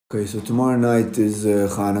Okay, so tomorrow night is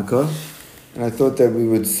Chanukah, and I thought that we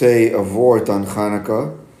would say a vort on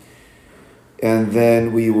Chanukah, and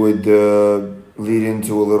then we would lead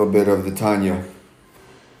into a little bit of the Tanya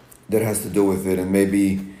that has to do with it, and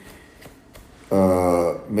maybe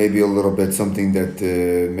a little bit something that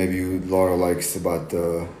maybe Laura likes about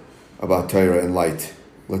Torah and light.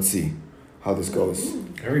 Let's see how this goes.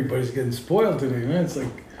 Everybody's getting spoiled today, man. It's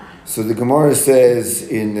like. So the Gemara says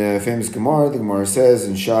in famous Gemara, the Gemara says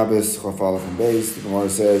in Shabbos, Chaf Aleph and Beis, the Gemara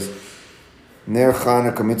says, Ner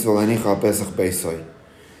Chanukah mitzvah lanicha Pesach Beisai.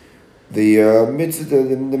 The mitzvah,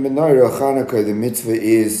 the menorah Chanukah, the mitzvah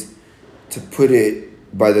is to put it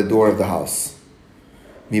by the door of the house,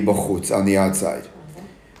 mibachutz, on the outside.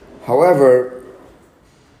 However,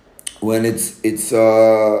 when it's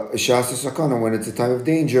shas sakana, when it's a time of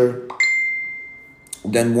danger,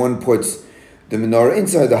 then one puts the menorah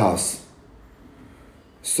inside the house,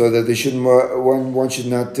 so that they shouldn't. One should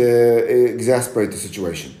not exasperate the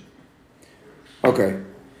situation. Okay,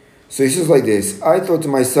 so he says like this. I thought to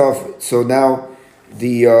myself. So now,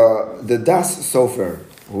 the Das Sofer,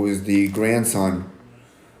 who is the grandson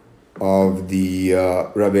of the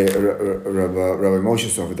Rabbi Moshe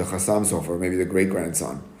Sofer, the Chassam Sofer, maybe the great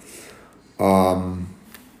grandson.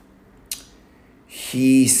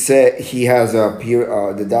 He said he has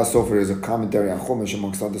the Das Sofer is a commentary on Chumash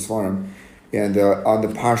amongst other Svarim, and on the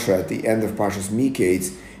Parsha at the end of Parshas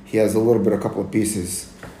Miketz, he has a couple of pieces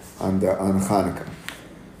on Chanukah.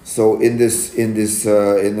 So in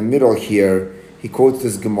the middle here, he quotes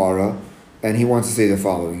this Gemara, and he wants to say the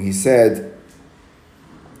following. He said,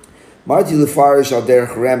 "Marti lefarish al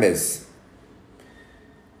derech remez."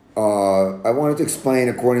 I wanted to explain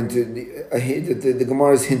according to the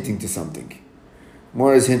Gemara is hinting to something.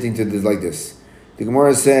 Gemara is hinting to this like this. The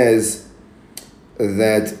Gemara says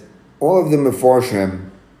that all of the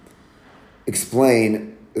Mefarshim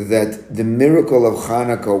explain that the miracle of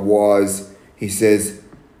Chanukah was, he says,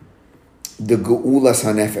 the Geulas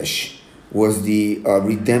HaNefesh, was the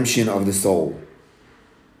redemption of the soul,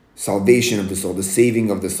 salvation of the soul, the saving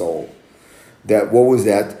of the soul. That what was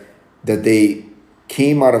that? That they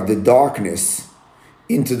came out of the darkness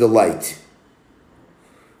into the light.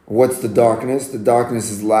 What's the darkness? The darkness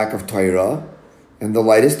is lack of Torah, and the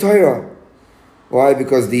light is Torah. Why?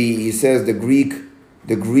 Because he says the Greeks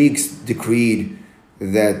decreed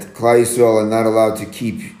that Klal Yisrael are not allowed to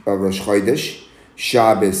keep Rosh Chodesh,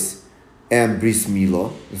 Shabbos, and Bris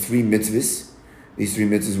Milah, the three mitzvahs. These three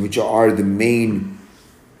mitzvahs, which are the main,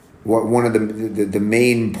 one of the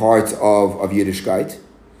main parts of Yiddishkeit,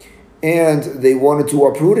 and they wanted to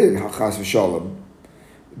uproot it, Chas v'Shalom,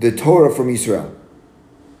 the Torah from Israel.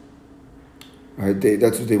 Right,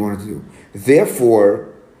 that's what they wanted to do. Therefore,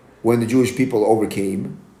 when the Jewish people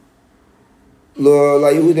overcame,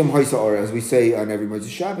 as we say on every Motzei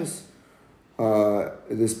Shabbos,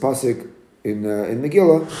 this pasuk in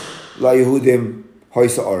Megillah, La Yehudim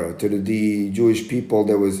Hoysa Ora, to the Jewish people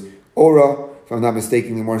there was Ora. If I'm not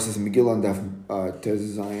mistaken, the Gemara says in Megillah and Daf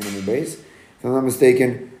Tez Zayin and the Beis. If I'm not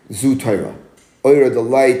mistaken, Zu Torah. Ora, the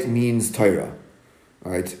light, means Torah.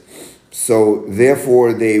 Right. So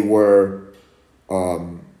therefore,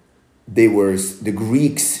 the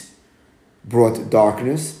Greeks brought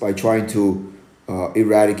darkness by trying to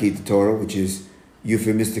eradicate the Torah, which is,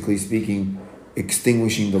 euphemistically speaking,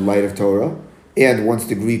 extinguishing the light of Torah. And once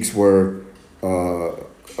the Greeks were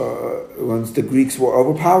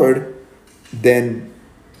overpowered, then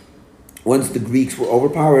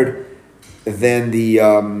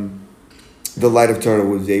the light of Torah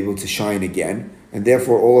was able to shine again, and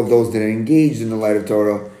therefore all of those that are engaged in the light of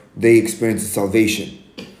Torah, they experienced salvation.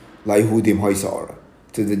 La Yehudim Hoysa Ora.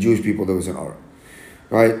 To the Jewish people there was an Ora.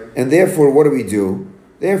 Right? And therefore what do?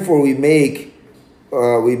 Therefore we make a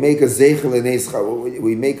zeicher l'neischa.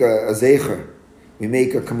 We make a zeicher. We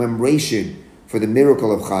make a commemoration for the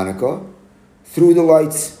miracle of Chanukah through the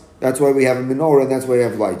lights. That's why we have a menorah, and that's why we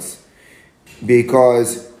have lights.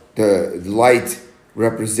 Because the light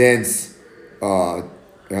represents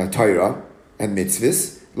Torah and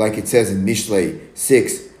mitzvahs, like it says in Mishlei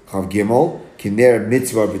 6, Chav Gimel, Kiner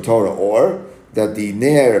mitzvah b'Torah, or that the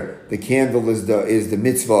ner, the candle, is the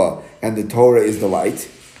mitzvah, and the Torah is the light,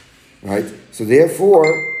 right? So therefore,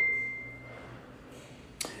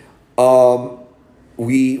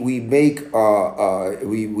 we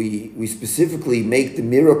specifically make the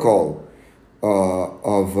miracle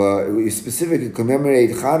we specifically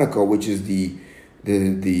commemorate Chanukah, which is the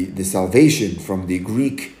salvation from the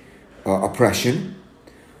Greek oppression,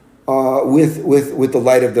 with the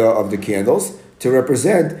light of the candles, to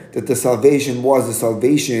represent that the salvation was the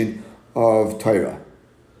salvation of Torah.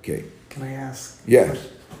 Okay. Can I ask? Yeah.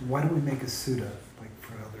 Why don't we make a Suda, like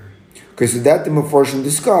for other Okay, so that the Mefarshim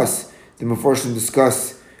discuss. The Mefarshim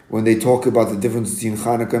discuss when they talk about the difference between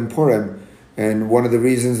Chanukah and Purim, and one of the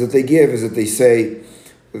reasons that they give is that they say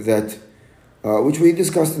that, which we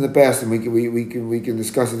discussed in the past, and we can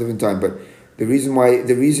discuss at a different time. But the reason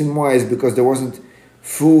why is because there wasn't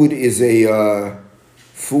food is a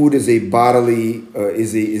bodily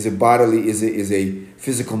is a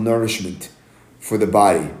physical nourishment for the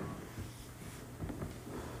body.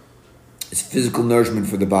 It's physical nourishment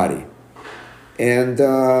for the body, and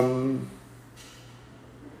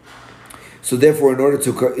so therefore, in order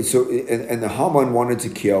to and the Haman wanted to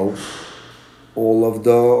kill all of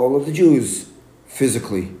the Jews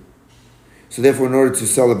physically. So therefore, in order to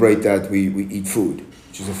celebrate that, we eat food,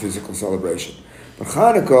 which is a physical celebration. But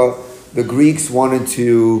Chanukah, the Greeks wanted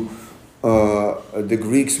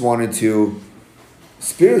to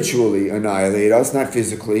spiritually annihilate us, not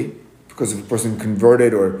physically, because if a person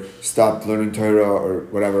converted or stopped learning Torah or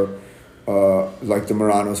whatever, like the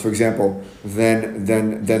Moranos, for example, then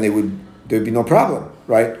there'd be no problem,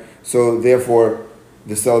 right? So therefore,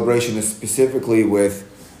 the celebration is specifically with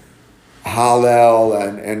Hallel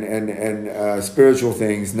and spiritual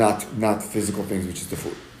things, not physical things, which is the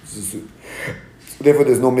food. Therefore,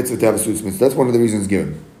 there's no mitzvah to have a suit's mitzvah. That's one of the reasons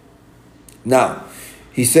given. Now,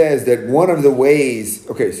 he says that one of the ways.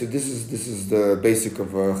 Okay, so this is the basic of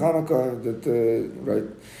Chanukah. Right.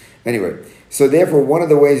 Anyway, so therefore, one of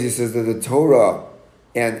the ways he says that the Torah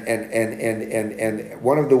and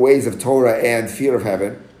one of the ways of Torah and fear of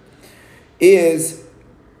heaven is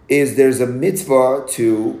there's a mitzvah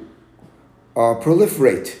to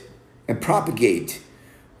proliferate and propagate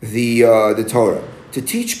the Torah, to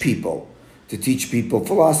teach people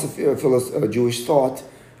philosophy, Jewish thought,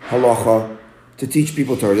 halacha, to teach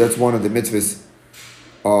people Torah. That's one of the mitzvahs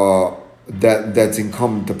that's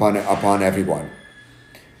incumbent upon everyone.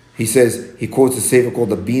 He says, he quotes a sefer called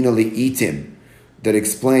the Bina Li'itim that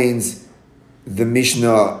explains the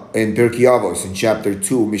Mishnah in Pirkei Avos in chapter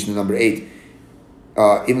 2, Mishnah number 8. Im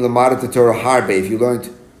lamadat Torah harbe. If you learned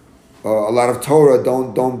a lot of Torah,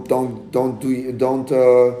 don't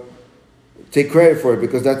take credit for it,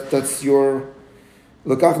 because that's your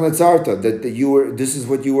lekach netzarta, that you were. This is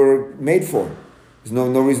what you were made for. There's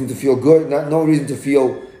no reason to feel good, no reason to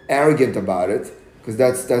feel arrogant about it, because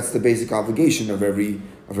that's the basic obligation of every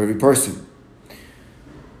person.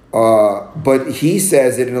 But he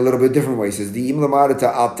says it in a little bit different way. He says the im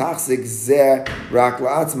lamadata al tachzik zeh rak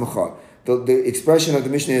la'atzmacha. The expression of the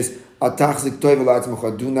Mishnah is al tachzik toiv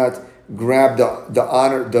la'atzmacha. Do not grab the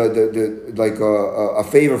honor, the like a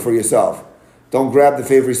favor for yourself. Don't grab the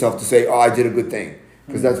favor yourself to say, oh, I did a good thing,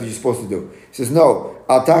 because that's what you're supposed to do. He says, no,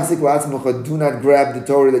 al tachzik la'atzmacha, do not grab the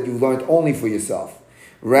Torah that you learned only for yourself.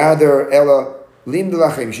 Rather, ela lim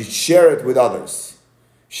delachem, you should share it with others.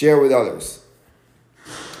 Share with others.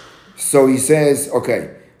 So he says,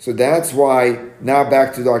 okay, so that's why, now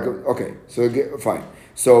back to the, okay, so fine.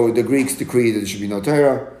 So the Greeks decreed that there should be no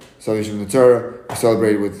Torah, salvation from the Torah,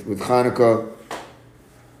 celebrated with Chanukah.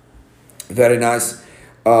 Very nice.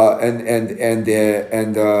 The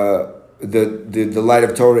light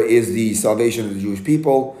of Torah is the salvation of the Jewish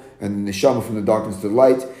people, and the neshama from the darkness to the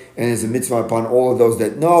light, and is a mitzvah upon all of those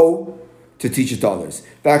that know to teach it to others.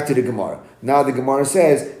 Back to the Gemara. Now the Gemara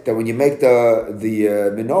says that when you make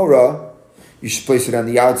the menorah, you should place it on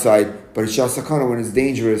the outside, but it's shasakana, when it's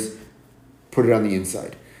dangerous, put it on the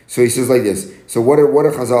inside. So he says like this. So what are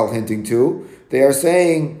Chazal hinting to? They are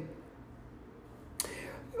saying,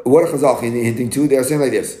 what are Chazal hinting to? They are saying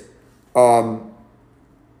like this.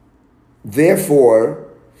 Therefore,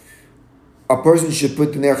 a person should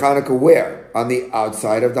put the Ner Chanukah where? On the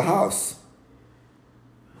outside of the house,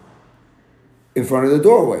 in front of the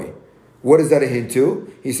doorway. What is that a hint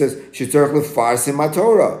to? He says, Shetzarech lefarsim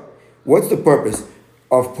haTorah. What's the purpose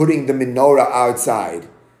of putting the menorah outside?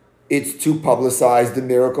 It's to publicize the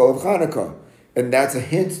miracle of Chanukah. And that's a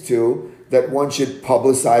hint to that one should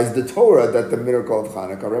publicize the Torah that the miracle of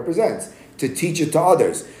Chanukah represents, to teach it to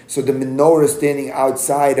others. So the menorah standing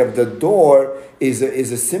outside of the door is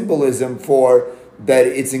a symbolism for that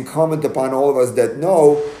it's incumbent upon all of us that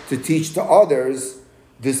know to teach to others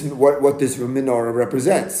this what this menorah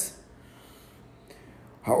represents.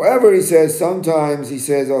 However, he says sometimes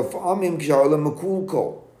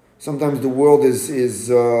sometimes the world is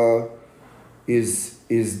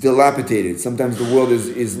dilapidated. Sometimes the world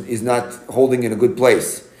is not holding in a good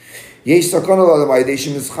place. A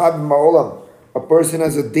person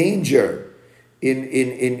has a danger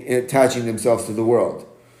in attaching themselves to the world,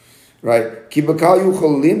 right?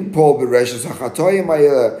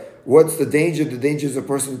 What's the danger? The danger is a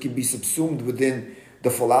person can be subsumed within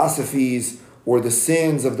the philosophies or the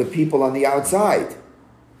sins of the people on the outside.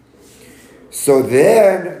 So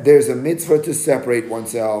then there's a mitzvah to separate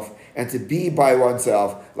oneself and to be by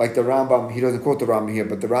oneself. Like the Rambam, he doesn't quote the Rambam here,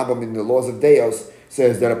 but the Rambam in the Laws of Deos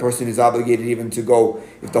says that a person is obligated even to go,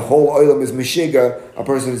 if the whole oilam is Meshiga, a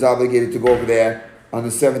person is obligated to go over there on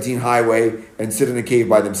the 17 highway and sit in a cave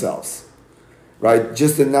by themselves. Right?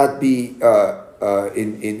 Just to not be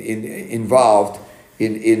involved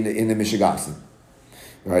in the Mishigasim.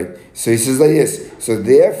 Right? So he says like this. So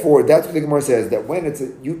therefore, that's what the Gemara says, that when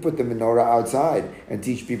you put the menorah outside and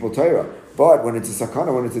teach people Torah. But when it's a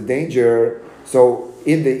sakana, when it's a danger, so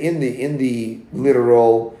in the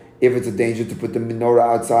literal, if it's a danger to put the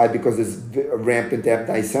menorah outside because there's rampant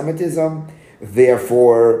anti-Semitism,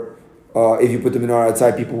 therefore, if you put the menorah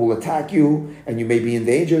outside, people will attack you and you may be in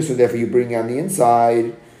danger. So therefore, you bring it on the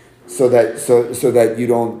inside so that you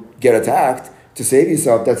don't get attacked to save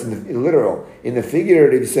yourself. That's in the literal. In the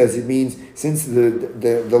figurative, it says it means since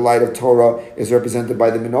the light of Torah is represented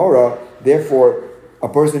by the menorah, therefore a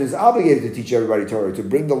person is obligated to teach everybody Torah, to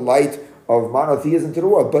bring the light of monotheism to the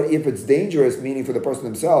world. But if it's dangerous, meaning for the person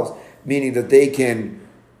themselves, meaning that they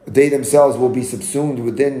themselves will be subsumed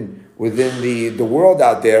within the world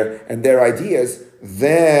out there and their ideas,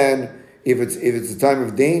 then if it's a time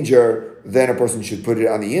of danger, then a person should put it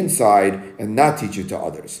on the inside and not teach it to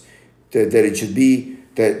others. That it should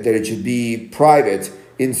be private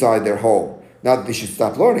inside their home. Not that they should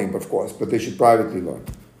stop learning, of course, but they should privately learn.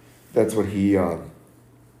 That's what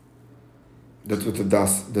that's what the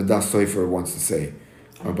Das Sofer wants to say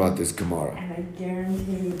about this Gemara. And I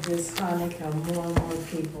guarantee this Hanukkah, more and more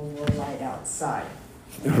people will light outside.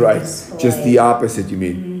 Right. Just the opposite, you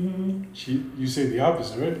mean? You say the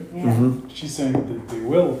opposite, right? Yeah. Mm-hmm. She's saying that they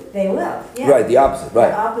will. They will. Yeah. Right, the opposite. Right.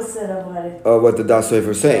 The opposite of what the Das Sofer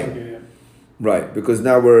is saying. Okay, yeah. Right, because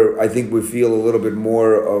now I think we feel a little bit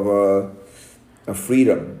more of a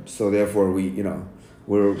freedom. So therefore,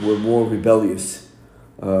 we're more rebellious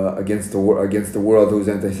against the world who's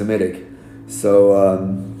anti-Semitic. So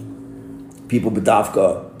people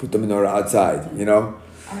bedavka put the menorah outside. I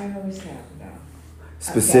always have though.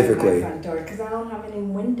 Specifically. Outside my front door because I don't have any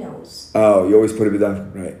windows. Oh, you always put it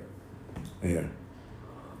bedavka, right? Yeah.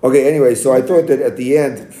 Okay. Anyway, so I thought that at the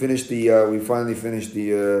end, we finally finished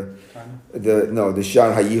the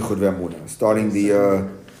Shar Hayichud Ve'Amunah,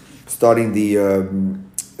 starting the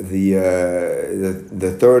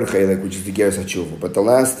third Chelek, which is the Geras HaTshuva. But the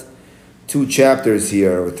last 2 chapters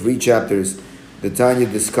here, or 3 chapters, the Tanya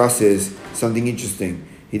discusses something interesting.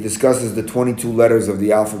 He discusses the 22 letters of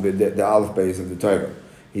the alphabet, the Aleph Beis of the Torah.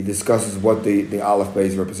 He discusses what the Aleph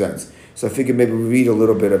Beis represents. So I figured maybe we read a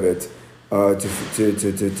little bit of it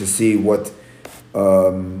to see what.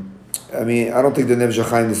 I don't think the Nefesh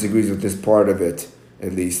HaChaim disagrees with this part of it,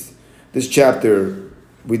 at least. This chapter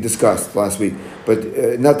we discussed last week, but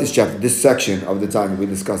not this chapter, this section of the Tanya we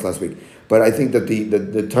discussed last week. But I think that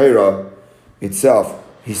the Torah itself,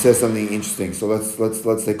 he says something interesting. So let's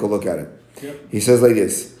take a look at it. Yep. He says like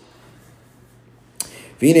this: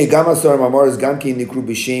 "V'nei gam asar mamoros gam ki nikru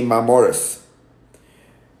b'shem mamoros."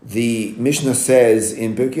 The Mishnah says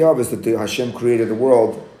in Pirkei Avos that Hashem created the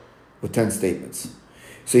world with 10 statements.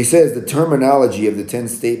 So he says the terminology of the 10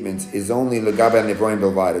 statements is only legabe nevroim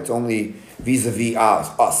belvad. It's only vis-a-vis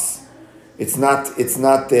us. It's not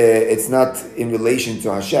in relation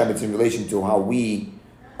to Hashem. It's in relation to how we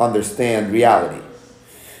understand reality.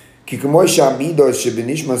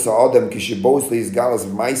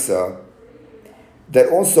 That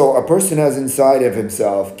also a person has inside of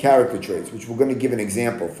himself character traits, which we're going to give an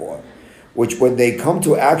example for, which when they come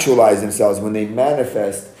to actualize themselves, when they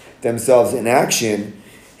manifest themselves in action,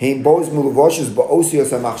 they come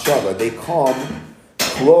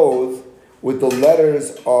clothed with the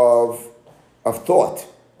letters of thought.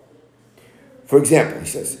 For example, he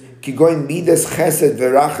says,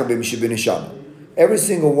 every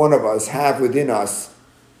single one of us have within us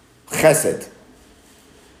chesed,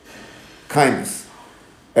 kindness,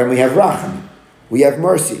 and we have racham, we have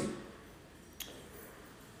mercy.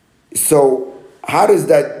 So how does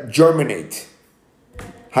that germinate?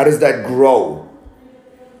 How does that grow?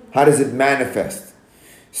 How does it manifest?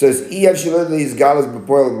 So it's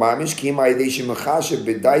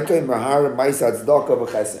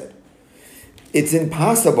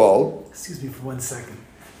impossible. Excuse me for 1 second.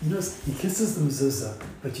 You know, he kisses the mezuzah,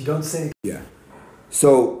 but you don't say. Yeah.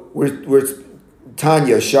 So we're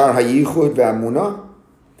Tanya Shar Hayichud Ve'Amunah,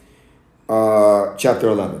 chapter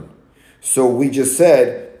 11. So we just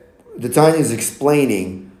said the Tanya is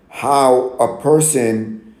explaining how a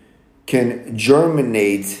person can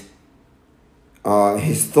germinate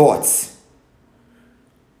his thoughts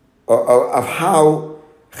of how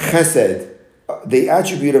chesed, the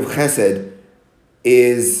attribute of chesed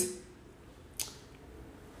is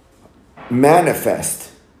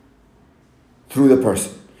manifest through the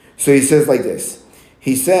person. So he says like this.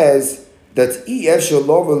 He says that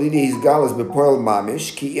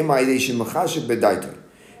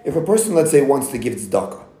if a person, let's say, wants to give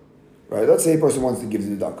tzedakah, right? Let's say a person wants to give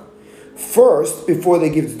tzedakah. First, before they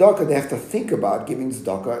give tzedakah, they have to think about giving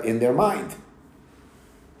tzedakah in their mind.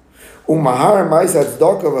 And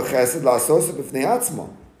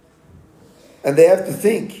they have to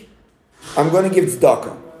think, I'm going to give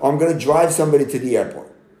tzedakah, or I'm going to drive somebody to the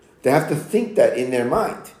airport. They have to think that in their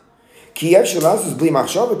mind.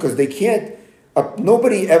 Because they can't,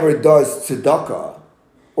 nobody ever does tzedakah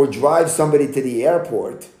or drives somebody to the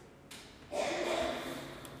airport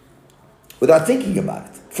without thinking about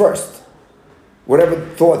it. First, whatever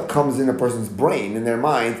thought comes in a person's brain, in their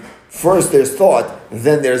mind, first there's thought,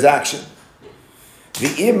 then there's action. Or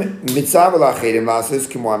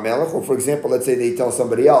for example, let's say they tell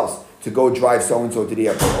somebody else to go drive so-and-so to the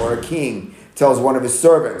airport, or a king tells one of his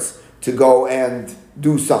servants to go and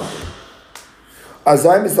do something.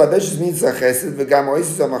 Then,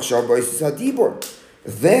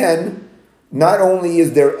 not only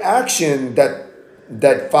is there action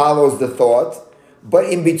that follows the thought, but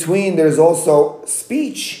in between there's also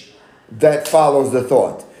speech that follows the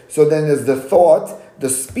thought. So then there's the thought, the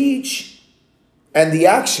speech, and the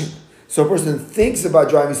action. So a person thinks about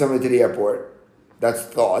driving somebody to the airport, that's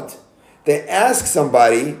thought. They ask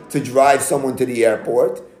somebody to drive someone to the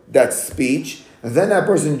airport, that's speech. And then that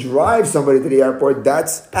person drives somebody to the airport,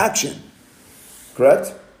 that's action.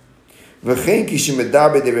 Correct? Or a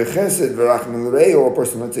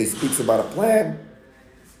person, let's say, speaks about a plan.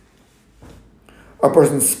 A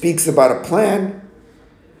person speaks about a plan.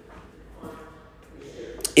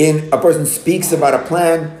 A person speaks about a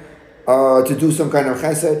plan to do some kind of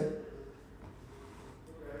chesed.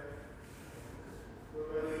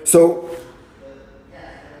 So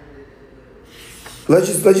let's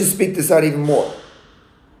just speak this out even more.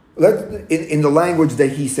 In the language that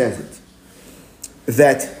he says it.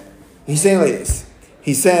 That he's saying like this.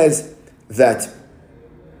 He says that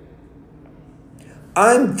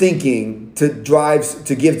I'm thinking to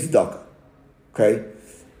give tzedakah. Okay?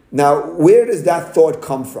 Now, where does that thought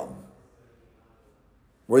come from?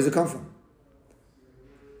 Where does it come from?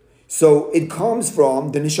 So it comes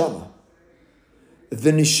from the neshama.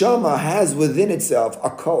 The neshama has within itself a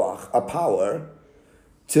koach, a power,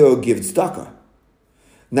 to give tzedakah.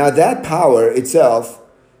 Now that power itself,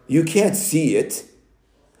 you can't see it,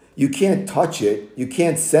 you can't touch it, you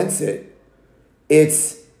can't sense it.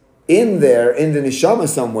 It's in there, in the neshama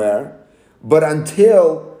somewhere, but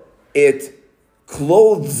until it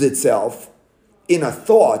clothes itself in a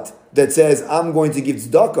thought that says, I'm going to give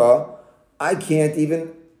tzedakah, I can't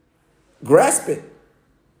even grasp it.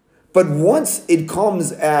 But once it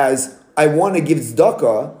comes as, I want to give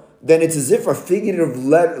tzedakah, then it's as if a figurative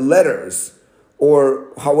letters, or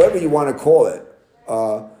however you want to call it.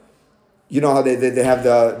 You know how they have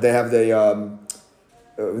the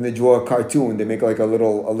when they draw a cartoon, they make like a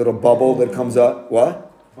little bubble that comes up.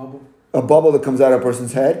 What? Bubble. A bubble that comes out of a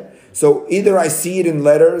person's head. So either I see it in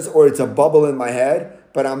letters or it's a bubble in my head,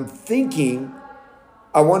 but I'm thinking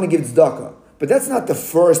I want to give tzedakah. But that's not the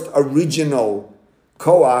first original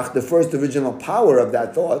koach, the first original power of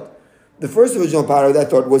that thought. The first original power of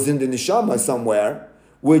that thought was in the neshama somewhere,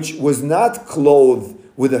 which was not clothed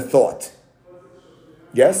with a thought.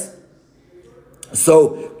 Yes?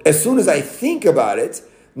 So as soon as I think about it,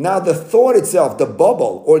 now the thought itself, the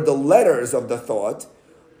bubble or the letters of the thought,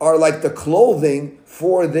 are like the clothing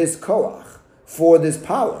for this koach, for this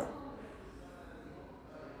power.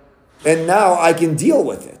 And now I can deal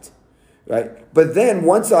with it, right? But then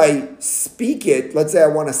once I speak it, let's say I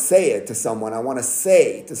want to say it to someone,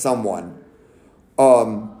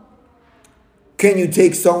 can you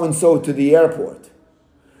take so-and-so to the airport,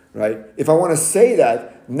 right? If I want to say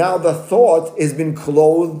that, now the thought has been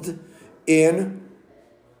clothed in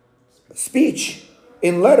speech,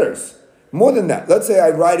 in letters. More than that, let's say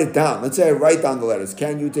I write it down. Let's say I write down the letters.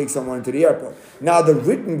 Can you take someone to the airport? Now the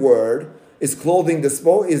written word is clothing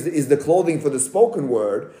is the clothing for the spoken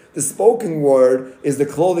word. The spoken word is the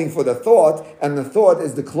clothing for the thought, and the thought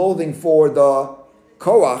is the clothing for the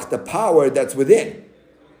koach, the power that's within.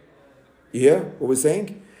 You hear what we're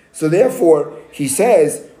saying? So therefore, he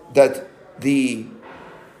says that the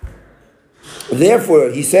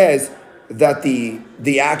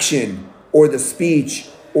action or the speech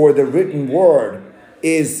or the written word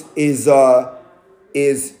is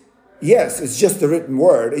yes, it's just the written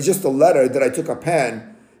word. It's just a letter that I took a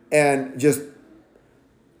pen and just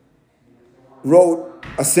wrote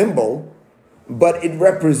a symbol, but it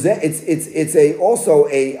represents. It's also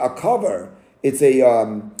a cover. It's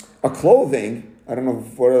a a clothing, I don't know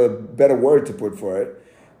what a better word to put for it,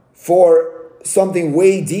 for something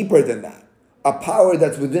way deeper than that. A power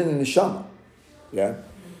that's within the neshama. Yeah?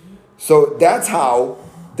 So that's how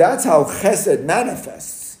chesed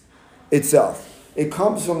manifests itself. It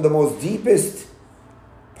comes from the most deepest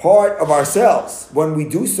part of ourselves. When we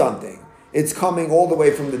do something, it's coming all the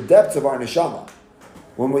way from the depths of our neshama.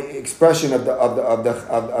 When we expression of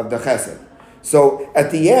the chesed. So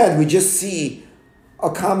at the end, we just see a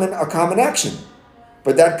common action,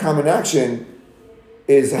 but that common action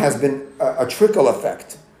has been a trickle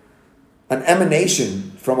effect, an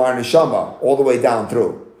emanation from our neshama all the way down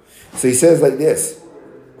through. So he says like this.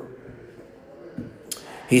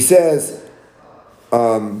 He says.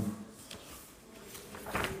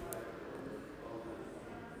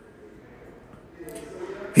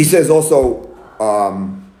 He says also,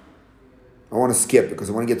 I want to skip because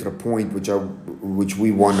I want to get to the point which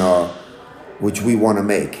we want to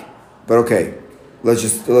make. But okay,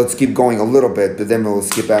 let's keep going a little bit, but then we'll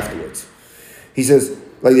skip afterwards. He says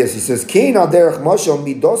like this. He says, "Kein al derech mashal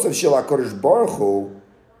midosav shel HaKadosh Baruch Hu."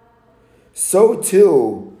 So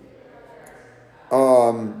too,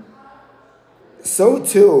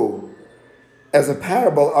 as a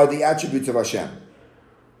parable, are the attributes of Hashem.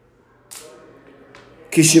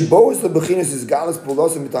 So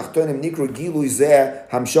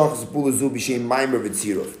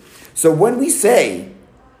when we say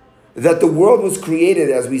that the world was created,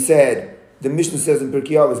 as we said, the Mishnah says in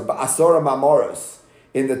Pirkei Avos, Ba'asara Mamoros,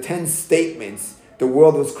 in the 10 statements, the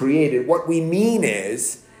world was created. What we mean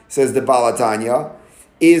is, says the Baal HaTanya,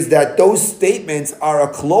 is that those statements are a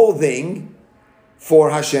clothing for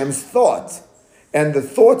Hashem's thought. And the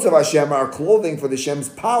thoughts of Hashem are clothing for the Hashem's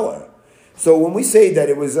power. So when we say that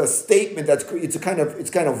it was a statement it's kind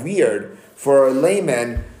of weird for a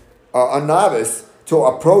layman, a novice, to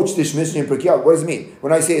approach this Mishnah in Pirkei Avos. What does it mean?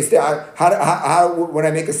 When I say when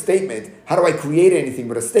I make a statement, how do I create anything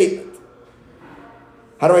but a statement?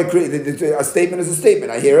 How do I create a statement? Is a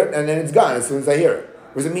statement. I hear it and then it's gone as soon as I hear it.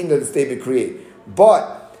 What does it mean that the statement create?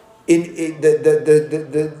 But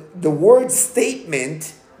the word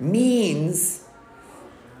statement means.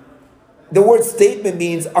 The word statement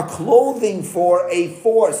means a clothing for a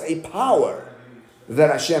force, a power that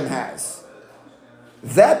Hashem has.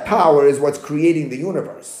 That power is what's creating the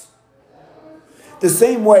universe. The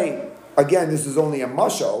same way, again, this is only a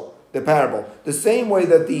mashal, the parable. The same way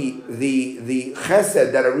that the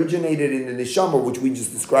chesed that originated in the neshama, which we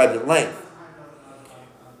just described at length,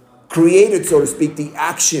 created, so to speak, the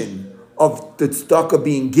action of the tzedakah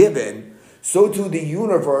being given, so too the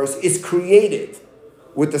universe is created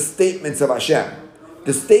with the statements of Hashem.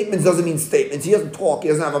 The statements doesn't mean statements. He doesn't talk. He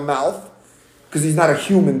doesn't have a mouth because he's not a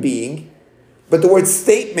human being. But the word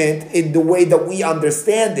statement, in the way that we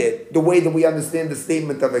understand it, the way that we understand the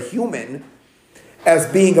statement of a human, as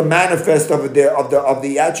being a manifest of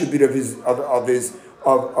the attribute of his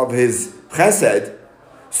chesed,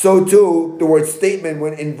 so too the word statement,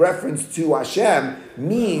 when in reference to Hashem,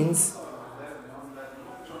 means.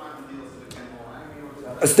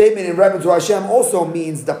 A statement in reference to Hashem also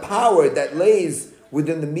means the power that lays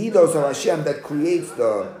within the midos of Hashem that creates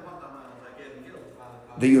the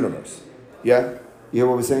universe. Yeah? You hear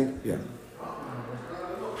what we're saying? Yeah.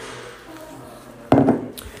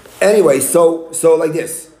 Anyway, so like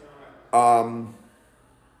this. I'm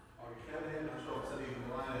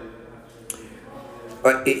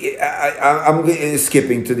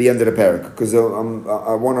skipping to the end of the parak because I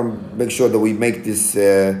want to make sure that we make this.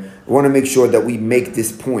 I want to make sure that we make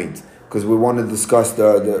this point because we want to discuss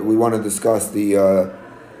the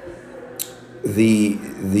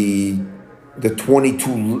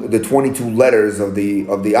 22 letters of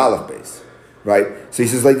the Aleph Beis, right? So he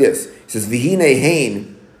says like this. He says V'hinei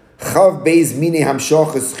hein chav beis mini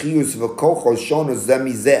hamshachas chiyus v'kochos shonos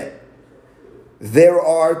zemizeh. There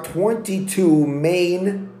are 22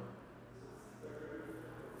 main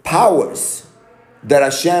powers that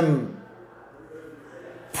Hashem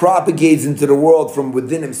propagates into the world from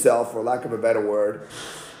within himself, for lack of a better word,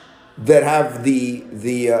 that have the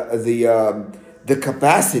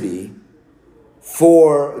capacity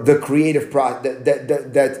for the creative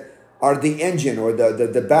that are the engine or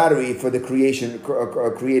the battery for the creative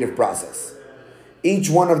process. Each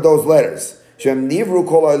one of those letters. With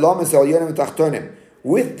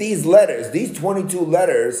these letters, these 22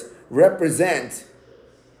 letters represent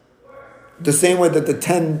the same way that the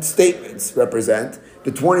 10 statements represent.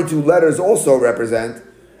 The 22 letters also represent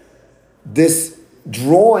this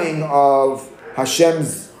drawing of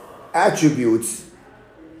Hashem's attributes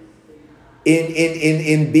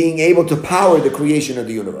in being able to power the creation of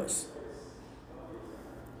the universe.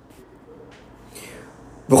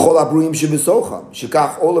 V'chol abruim shebesocham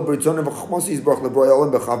shekach ola b'ritzonim v'chachmosi yisbarach lebroi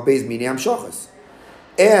olam b'chav beis mini hamshachas.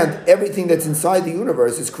 And everything that's inside the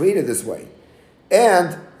universe is created this way.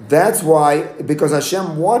 And that's why, because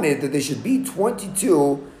Hashem wanted that there should be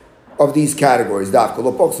 22 of these categories. No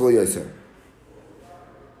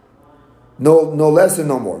less and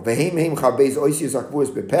no more.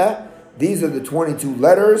 These are the 22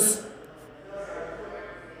 letters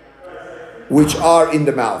which are in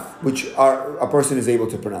the mouth, which a person is able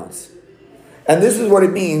to pronounce. And this is what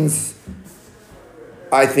it means,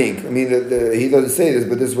 I think. I mean, he doesn't say this,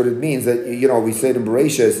 but this is what it means. That, we say it in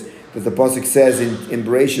Bereshis, that the Pasuk says in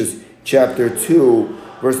Bereshis chapter 2,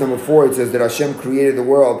 verse number 4, it says that Hashem created the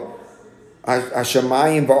world.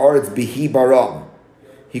 Hashemayim va'aretz bihi baram.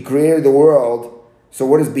 He created the world. So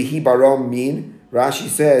what does bihi baram mean? Rashi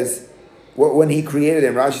says, when he created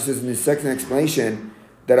them, Rashi says in his second explanation,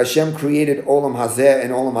 that Hashem created Olam Hazeh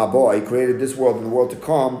and Olam Haba. He created this world and the world to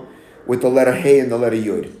come with the letter Hey and the letter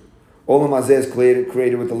Yud. Olam Hazeh is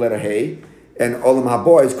created with the letter Hey, and Olam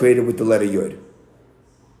Haba is created with the letter Yud.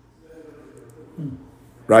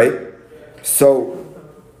 Right? So,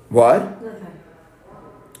 what?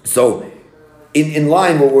 So, in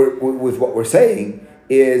line with what we're saying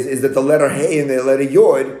is that the letter Hey and the letter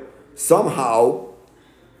Yud somehow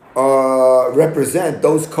represent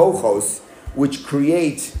those kochos which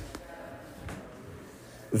create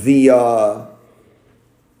Olam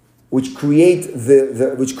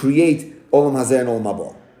Hazeh and Olam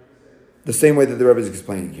Haba. The same way that the Rebbe is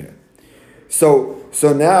explaining here. So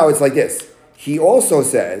now it's like this. He also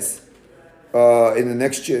says in the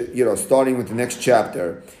next, starting with the next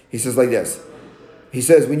chapter, he says like this. He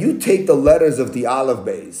says when you take the letters of the Aleph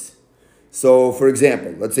Beis. So for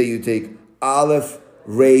example, let's say you take Aleph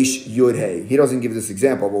Reish Yud Hey. He doesn't give this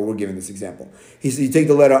example, but we're giving this example. He says you take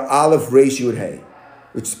the letter Aleph Reish Yud Hey,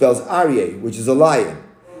 which spells Aryeh, which is a lion.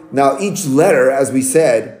 Now each letter, as we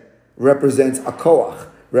said, represents a koach,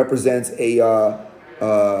 represents an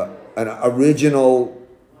original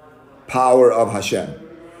power of Hashem.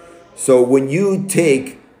 So when you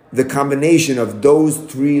take the combination of those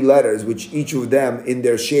three letters, which each of them in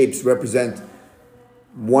their shapes represent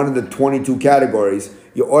one of the 22 categories,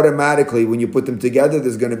 you automatically, when you put them together,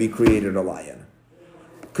 there's going to be created a lion.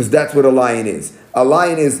 Because that's what a lion is. A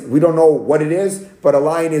lion is, we don't know what it is, but a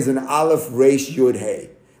lion is an Aleph Reish Yud Hey.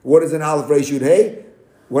 What is an Aleph Reish Yud Hey?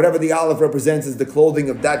 Whatever the Aleph represents is the clothing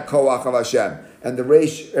of that Koach of Hashem. And the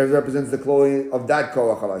Reish represents the clothing of that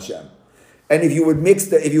Koach of Hashem. And if you would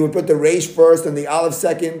put the Reish first and the Aleph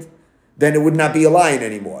second, then it would not be a lion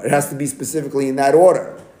anymore. It has to be specifically in that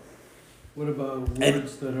order. What about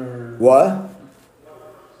words that are... What?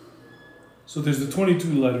 So there's the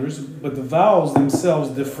 22 letters, but the vowels themselves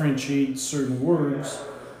differentiate certain words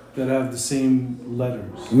that have the same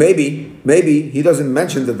letters. Maybe. He doesn't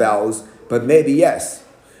mention the vowels, but maybe yes.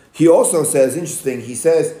 He also says, interesting, he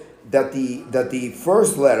says that the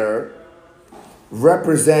first letter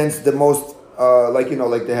represents the most, like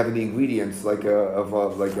they have in the ingredients, I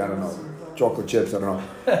don't know, chocolate chips, I don't know.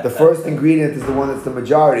 The first ingredient is the one that's the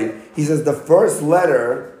majority. He says the first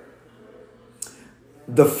letter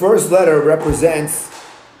represents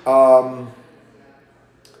the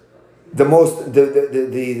most,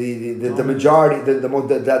 the majority,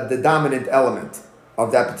 the dominant element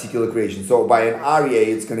of that particular creation. So by an Aryeh,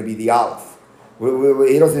 it's going to be the Aleph.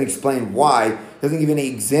 He doesn't explain why. He doesn't give any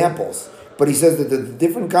examples. But he says that the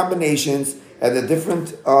different combinations and the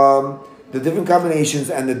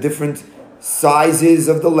different sizes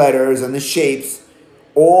of the letters and the shapes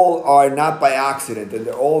all are not by accident, and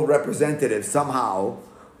they're all representative somehow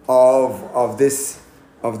of these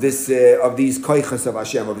koichas of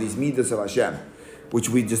Hashem, of these midas of Hashem, which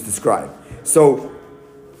we just described. So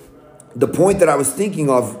the point that I was thinking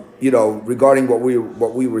of, regarding what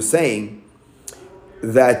we were saying,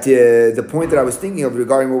 was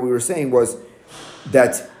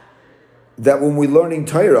that when we're learning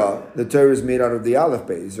Torah, the Torah is made out of the Aleph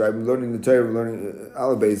Beis, right? We're learning the Torah, we're learning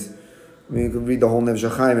Aleph Beis. I mean, you can read the whole Nefesh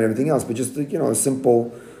HaChaim and everything else, but just a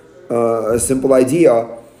simple idea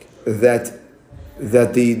that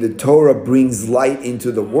the Torah brings light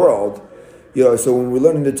into the world. So when we're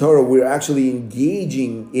learning the Torah, we're actually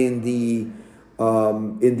engaging in the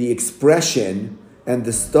expression and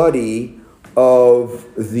the study of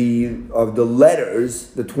the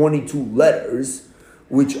letters, the 22 letters,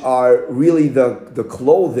 which are really the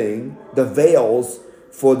clothing, the veils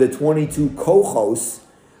for the 22 kochos,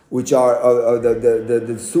 which are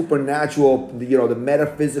the supernatural, the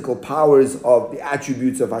metaphysical powers of the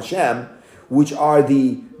attributes of Hashem, which are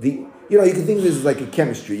the you know, you can think of this as like a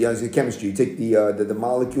chemistry. Yeah, it's a chemistry. You take the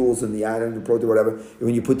molecules and the atom, the protein, whatever, and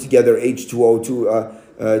when you put together H2O,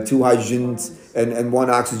 two hydrogens and one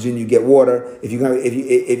oxygen, you get water.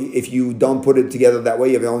 If you don't put it together that way,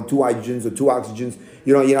 you have only two hydrogens or two oxygens,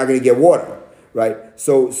 you're not going to get water, right?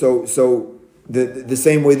 So the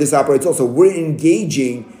same way this operates also, we're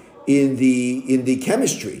engaging in the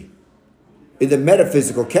chemistry, in the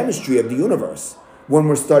metaphysical chemistry of the universe when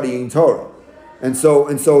we're studying Torah. And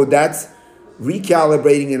so that's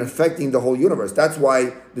recalibrating and affecting the whole universe. That's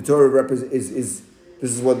why the Torah this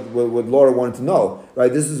is what Laura wanted to know,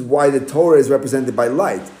 right? This is why the Torah is represented by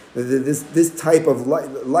light. This type of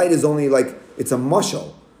light is only like, it's a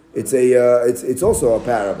mashal. It's also a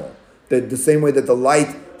parable. The same way that the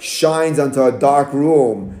light shines onto a dark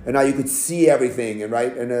room, and now you could see everything, and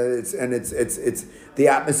right, and it's the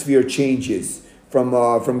atmosphere changes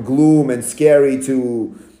from gloom and scary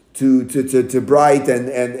to bright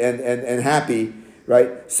and happy,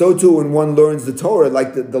 right? So too, when one learns the Torah,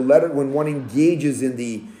 like the letter, when one engages in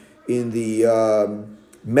the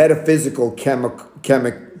metaphysical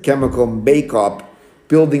chemical makeup,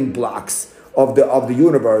 building blocks of the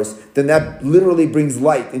universe, then that literally brings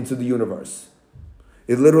light into the universe.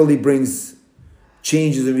 It literally brings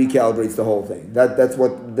changes and recalibrates the whole thing. That's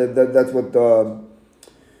what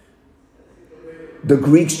the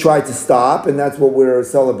Greeks tried to stop, and that's what we're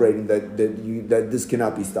celebrating. That this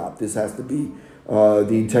cannot be stopped. This has to be the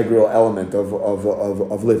integral element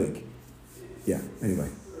of living. Yeah. Anyway,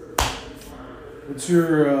 what's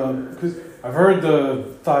your? Because I've heard the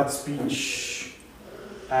thought, speech,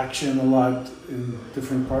 action a lot in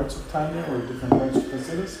different parts of Tanya or different parts of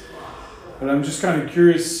Chassidus, but I'm just kind of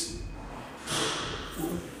curious.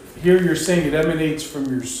 Here you're saying it emanates from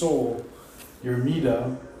your soul, your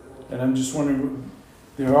midah. And I'm just wondering,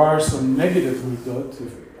 there are some negative midot,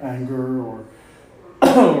 anger or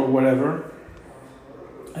whatever.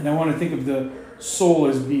 And I want to think of the soul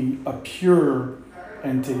as being a pure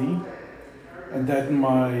entity, and that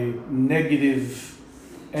my negative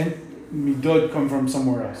midot come from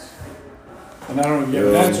somewhere else. And I don't know if you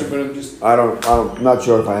have an answer, but I'm just... I'm not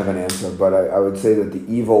sure if I have an answer, but I would say that the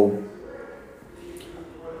evil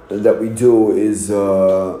that we do is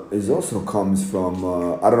also comes from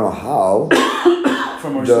I don't know how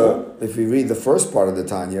from our soul. If we read the first part of the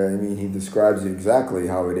Tanya, I mean, he describes exactly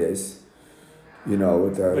how it is, you know.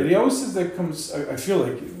 With but he always says that comes. I feel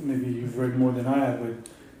like maybe you've read more than I have, but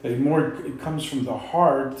that it comes from the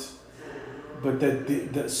heart, but that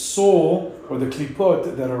the soul or the klipot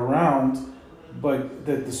that are around, but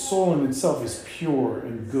that the soul in itself is pure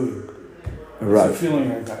and good. Right. It's a feeling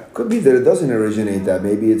like that. Could be that it doesn't originate that.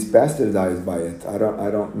 Maybe it's bastardized by it. I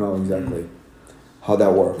don't know exactly how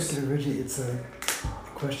that works. It's a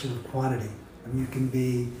question of quantity. I mean, you can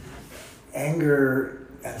be anger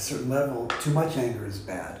at a certain level. Too much anger is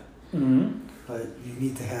bad. Mm-hmm. But you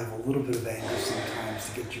need to have a little bit of anger sometimes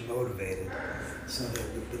to get you motivated. So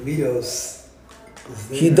the midos is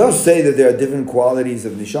there. He does say that there are different qualities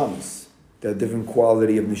of neshamas. There are different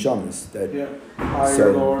quality of neshamas.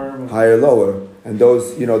 Higher, lower. And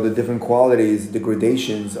those, the different qualities, the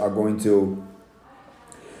gradations are going to...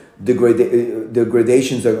 The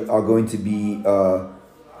gradations are going to be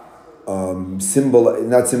not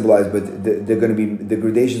symbolized, but they're going to be... The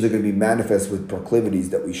gradations are going to be manifest with proclivities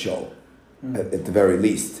that we show, at the very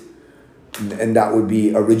least. And that would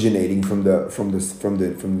be originating from the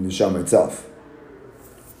neshama itself.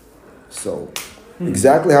 So...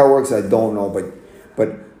 Exactly how it works, I don't know, but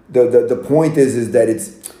the point is that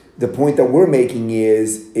the point that we're making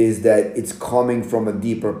is that it's coming from a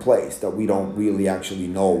deeper place that we don't really actually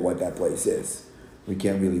know what that place is. We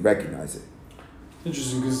can't really recognize it.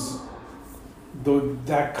 Interesting, because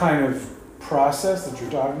that kind of process that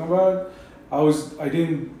you're talking about, I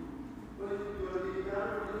didn't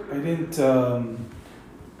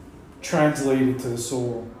translate it to the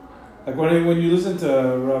soul. Like when you listen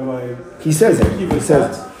to Rabbi... He says it. He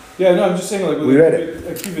says it. Yeah, no, I'm just saying, like, we read it.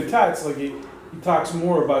 Akiva Tatz, like, he talks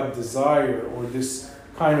more about desire or this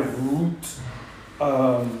kind of root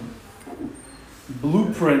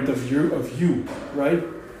blueprint of you, right?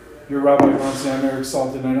 You're Rabbi Ronson, I'm Eric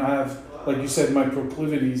Salton, and I have, like you said, my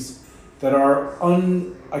proclivities that are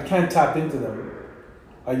I can't tap into them.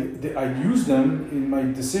 I use them in my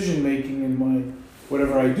decision making, in my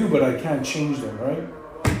whatever I do, but I can't change them, right?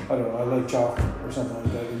 I don't know, I like chocolate or something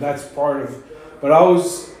like that. And that's part of, but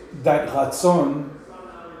that Ratzon,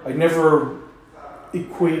 I never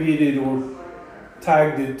equated it or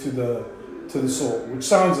tagged it to the soul, which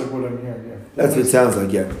sounds like what I'm hearing here. That's what it sounds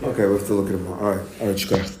like, yeah. Okay, we have to look at it more. All right,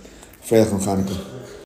 Shkar. Freilich and Chanukah.